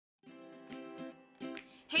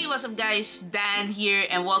Hey, what's up guys? Dan here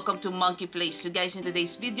and welcome to MonkeyPlays. So guys, in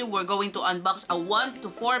today's video, we're going to unbox a 1 to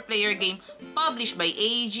 4 player game published by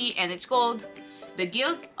AEG and it's called The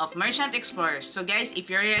Guild of Merchant Explorers. So guys, if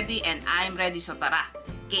you're ready and I'm ready, so tara,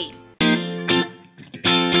 game!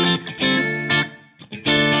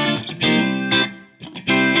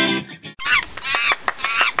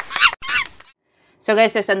 So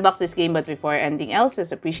guys, let's unbox this game, but before anything else,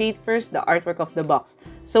 let's appreciate first the artwork of the box.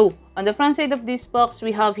 So, on the front side of this box,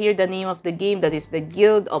 we have here the name of the game, that is the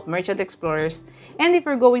Guild of Merchant Explorers. And if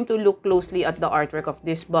we're going to look closely at the artwork of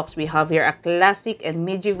this box, we have here a classic and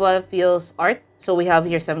medieval feels art. So we have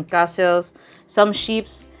here some castles, some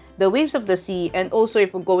ships, the waves of the sea, and also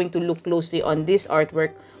if we're going to look closely on this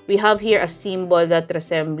artwork, we have here a symbol that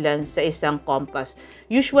resemblance sa isang compass.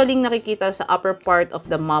 Usually nakikita sa upper part of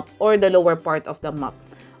the map or the lower part of the map.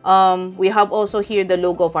 We have also here the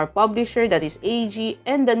logo of our publisher, that is AG,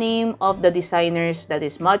 and the name of the designers, that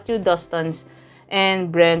is Matthew Dustons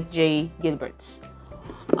and Brent J. Gilberts.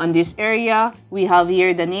 On this area, we have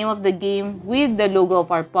here the name of the game with the logo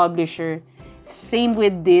of our publisher. Same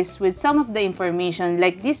with this, with some of the information,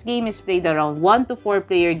 like this game is played around 1 to 4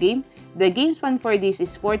 player game. The game span for this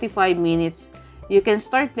is 45 minutes. You can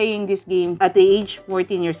start playing this game at the age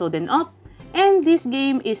 14 years old and up. And this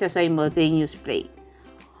game is a simultaneous play.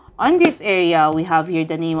 On this area, we have here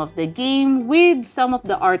the name of the game with some of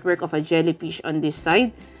the artwork of a jellyfish on this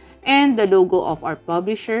side. And the logo of our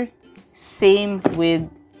publisher. Same with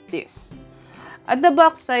this. At the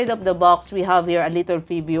back side of the box, we have here a little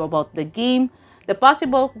preview about the game, the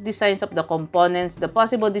possible designs of the components, the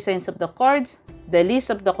possible designs of the cards, the list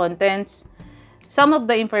of the contents, some of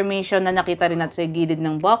the information na nakita rin natin sa gilid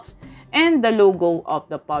ng box, and the logo of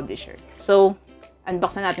the publisher. So,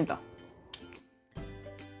 unbox na natin to.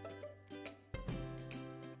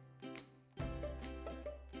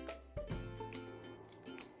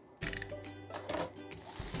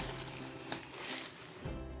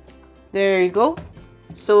 There you go.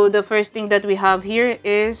 So, the first thing that we have here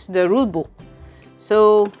is the rule book.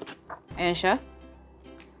 So, ayan siya.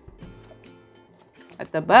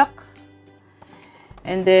 At the back.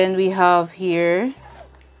 And then we have here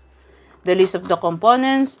the list of the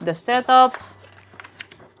components, the setup,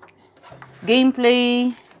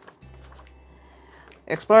 gameplay,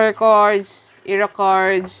 explorer cards, era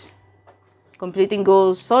cards, completing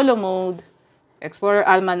goals, solo mode, explorer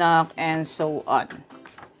almanac, and so on.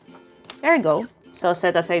 There you go. So,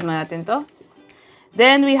 set aside mo natin to.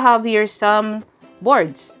 Then, we have here some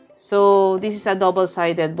boards. So, this is a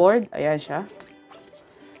double-sided board. Ayan siya.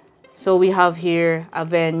 So, we have here a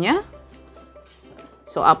Venya.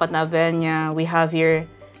 So, apat na Venya. We have here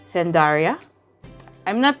Sendaria.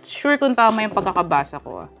 I'm not sure kung tama yung pagkakabasa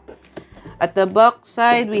ko. At the back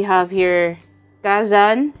side, we have here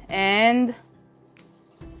Kazan and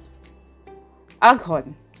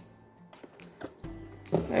Aghon.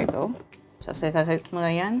 There you go. So, set mo na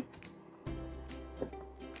yan.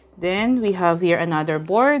 Then, we have here another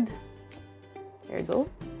board. There you go.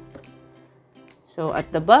 So,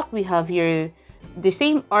 at the back, we have here the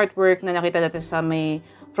same artwork na nakita natin sa may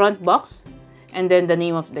front box. And then, the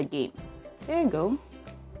name of the game. There you go.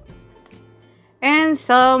 And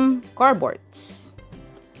some cardboards.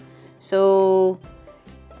 So,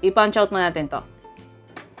 i-punch out mo natin to.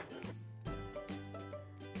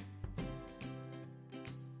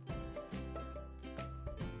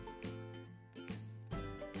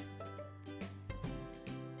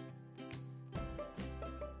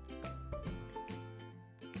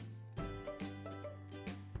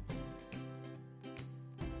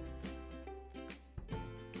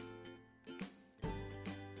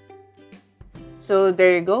 So,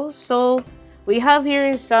 there you go. So, we have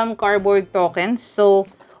here some cardboard tokens. So,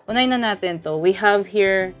 unahin na natin to. We have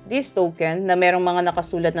here this token na merong mga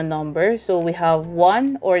nakasulat na number. So, we have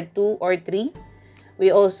 1 or 2 or 3. We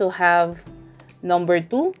also have number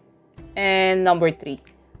 2 and number 3.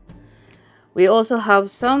 We also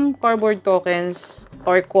have some cardboard tokens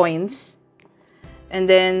or coins. And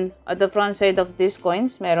then, at the front side of these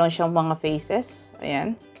coins, meron siyang mga faces.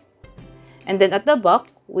 Ayan. And then, at the back,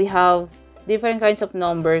 we have different kinds of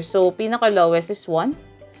numbers. So, pinaka-lowest is 1.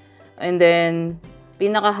 And then,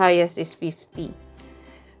 pinaka-highest is 50.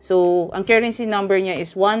 So, ang currency number niya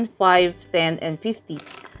is 1, 5, 10, and 50.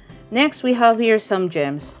 Next, we have here some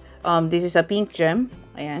gems. This is a pink gem.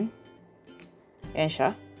 Ayan. Ayan siya.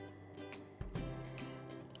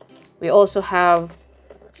 We also have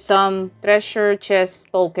some treasure chest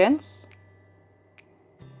tokens.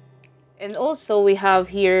 And also, we have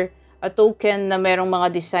here a token na merong mga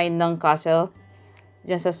design ng castle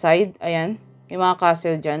dyan sa side. Ayan. Yung mga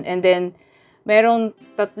castle dyan. And then, merong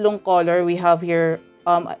tatlong color. We have here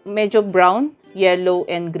medyo brown, yellow,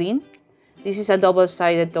 and green. This is a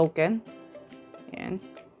double-sided token. Ayan.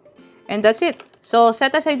 And that's it. So,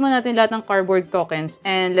 set aside muna natin lahat ng cardboard tokens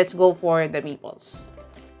and let's go for the meeples.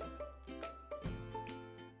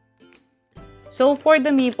 So, for the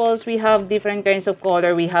meeples, we have different kinds of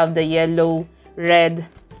color. We have the yellow, red,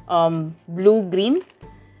 blue, green,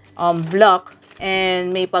 black, and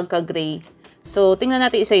may pagka-gray. So, tingnan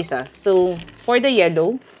natin isa-isa. So, for the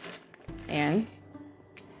yellow, ayan,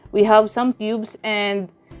 we have some cubes and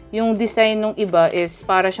yung design ng iba is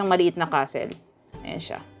para siyang maliit na castle. Ayan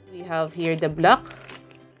siya. We have here the black.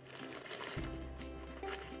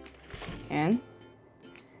 Ayan.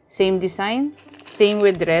 Same design. Same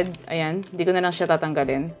with red. Ayan. Hindi ko na lang siya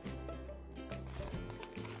tatanggalin.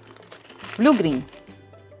 Blue-green.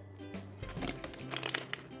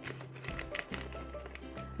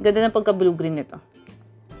 Ganda ng pagka-blue-green nito.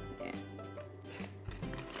 Ayan.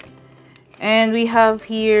 And we have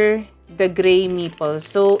here the gray meeple.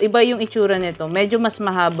 So, iba yung itsura nito. Medyo mas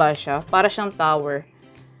mahaba siya. Para siyang tower.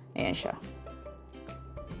 Ayan siya.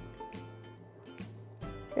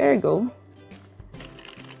 There you go.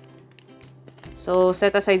 So,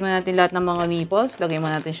 set aside muna natin lahat ng mga meeples. Lagay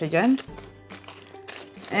muna natin siya dyan.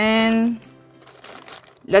 And,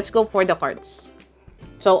 let's go for the cards.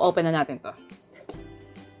 So, open na natin to.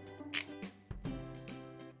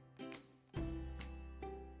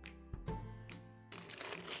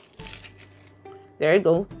 There you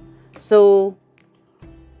go. So,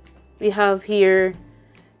 we have here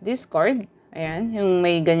this card. Ayan, yung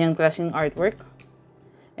may ganyang klaseng artwork.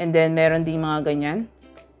 And then, meron din mga ganyan.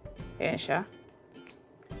 Ayan siya.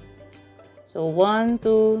 So, 1,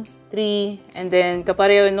 2, 3. And then,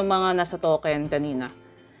 kapareho ng mga nasa token kanina.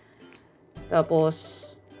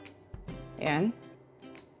 Tapos, ayan.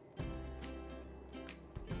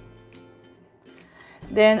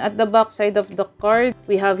 Then, at the back side of the card,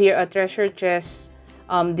 we have here a treasure chest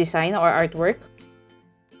design or artwork.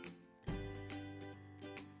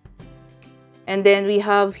 And then, we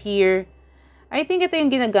have here, I think ito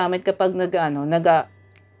yung ginagamit kapag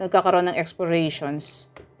nagkakaroon ng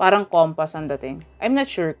explorations. Parang compass ang dating. I'm not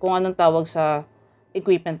sure kung anong tawag sa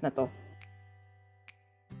equipment na to.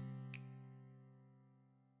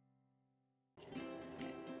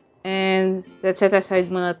 And let's set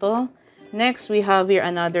aside muna to. Next, we have here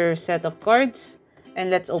another set of cards. And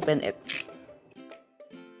let's open it.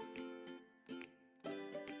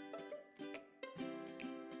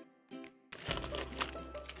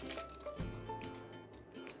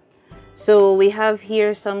 So, we have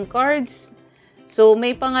here some cards. So,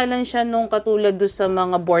 may pangalan siya nung katulad do sa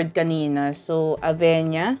mga board kanina. So,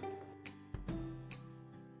 Avenia,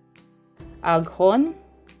 Aghon,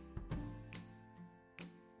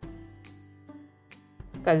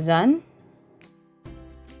 Kazan,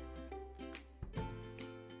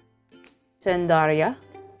 Sendaria.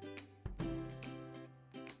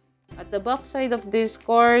 At the back side of this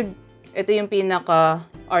card, ito yung pinaka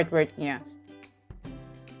artwork niya.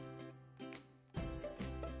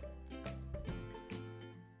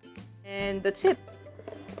 And that's it.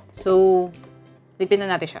 So, lipin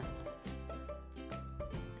na natin siya.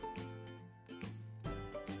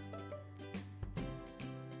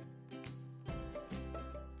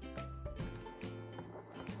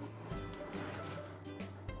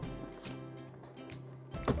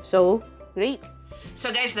 So, great. So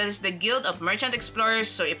guys, that is the Guild of Merchant Explorers.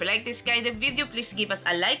 So if you like this kind of video, please give us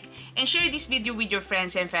a like and share this video with your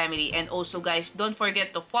friends and family. And also guys, don't forget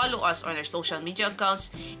to follow us on our social media accounts,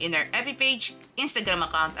 in our FB page, Instagram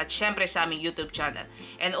account, at syempre sa aming YouTube channel.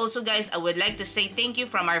 And also guys, I would like to say thank you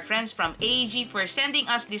from our friends from AEG for sending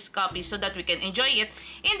us this copy so that we can enjoy it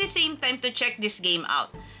in the same time to check this game out.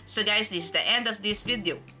 So guys, this is the end of this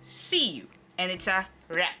video. See you! And it's a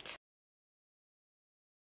wrap.